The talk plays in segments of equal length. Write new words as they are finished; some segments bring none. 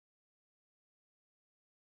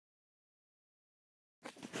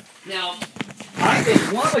Now, I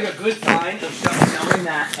think one like a good sign of showing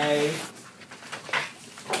that a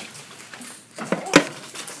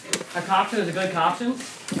coxswain is a good coxswain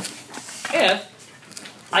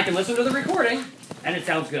if I can listen to the recording and it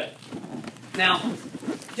sounds good. Now,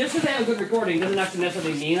 just because they have a good recording doesn't actually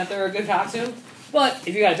necessarily mean that they're a good coxswain, but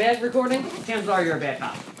if you got a bad recording, chances are you're a bad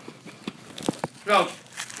coxswain. So,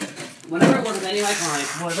 whenever I work with any of my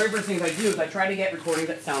clients, one of the very first things I do is I try to get recordings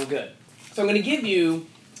that sound good. So I'm going to give you,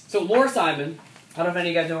 so Laura Simon, I don't know if any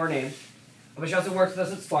of you guys know her name, but she also works with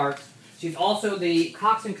us at Sparks. She's also the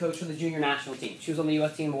coxswain coach for the junior national team. She was on the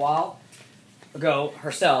U.S. team a while ago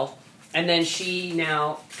herself, and then she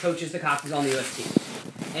now coaches the coxswains on the U.S. team.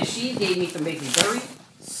 And she gave me some basically very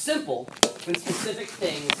simple and specific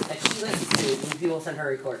things that she listens to when people send her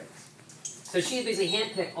recordings. So she basically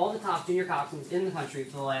handpicked all the top junior coxswains in the country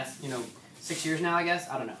for the last, 6 years now, I guess.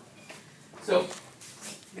 I don't know. So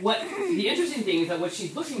what the interesting thing is that what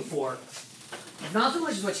she's looking for is not so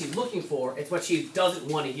much as what she's looking for, it's what she doesn't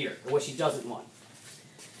want to hear, or what she doesn't want.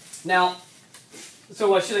 Now, so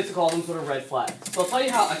what she likes to call them sort of red flags. So I'll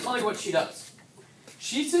tell you what she does.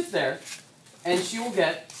 She sits there, and she wants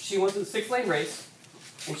a 6-lane race,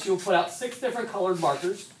 and she will put out 6 different colored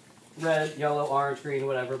markers, red, yellow, orange, green,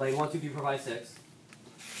 whatever, lane 1, 2, 3, 4, 5, 6.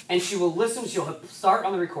 And she will listen, she'll start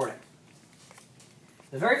on the recording.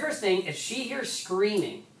 The very first thing, if she hears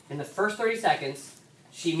screaming in the first 30 seconds,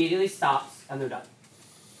 she immediately stops and they're done.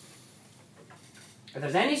 If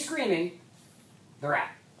there's any screaming, they're out.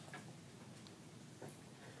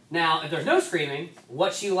 Now, if there's no screaming,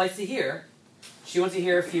 what she likes to hear, she wants to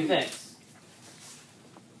hear a few things.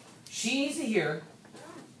 She needs to hear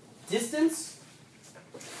distance,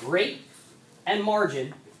 rate, and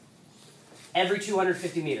margin every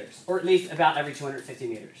 250 meters, or at least about every 250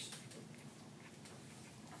 meters.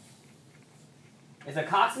 If the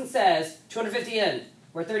coxswain says 250 in,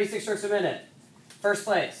 we're 36 strokes a minute, first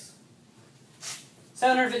place.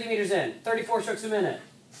 750 meters in, 34 strokes a minute,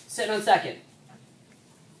 sitting on second.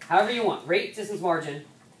 However you want, rate, distance, margin,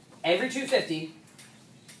 every 250.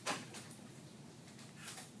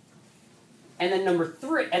 And then number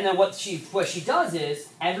 3, and then what she does is,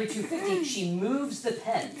 every 250, she moves the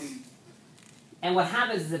pens. And what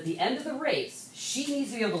happens is at the end of the race, she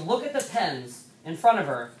needs to be able to look at the pens in front of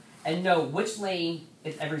her and know which lane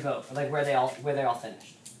is every boat, or like where they all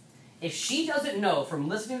finished. If she doesn't know from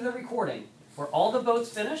listening to the recording where all the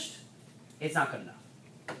boats finished, it's not good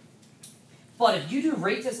enough. But if you do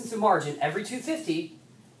rate, distance, and margin every 250,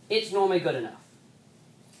 it's normally good enough.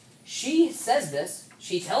 She says this,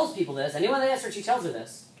 she tells people this, anyone that asks her, she tells her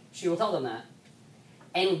this, she will tell them that.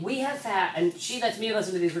 And we have had, and she lets me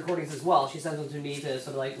listen to these recordings as well, she sends them to me to sort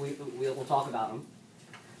of like, we'll talk about them.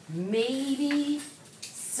 Maybe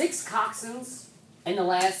 6 coxswains in the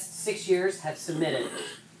last 6 years have submitted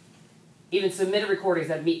recordings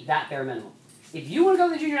that meet that bare minimum. If you want to go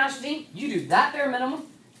to the junior national team, you do that bare minimum,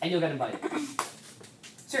 and you'll get invited.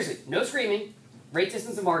 Seriously, no screaming, rate,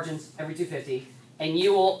 distance, and margins every 250, and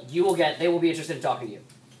they will be interested in talking to you.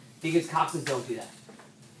 Because coxswains don't do that.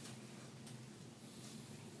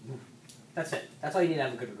 That's it. That's all you need to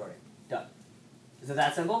have a good recording. Done. Is it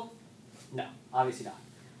that simple? No, obviously not.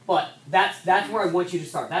 But that's where I want you to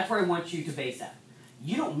start. That's where I want you to base that.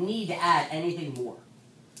 You don't need to add anything more.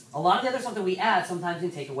 A lot of the other stuff that we add sometimes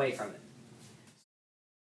can take away from it.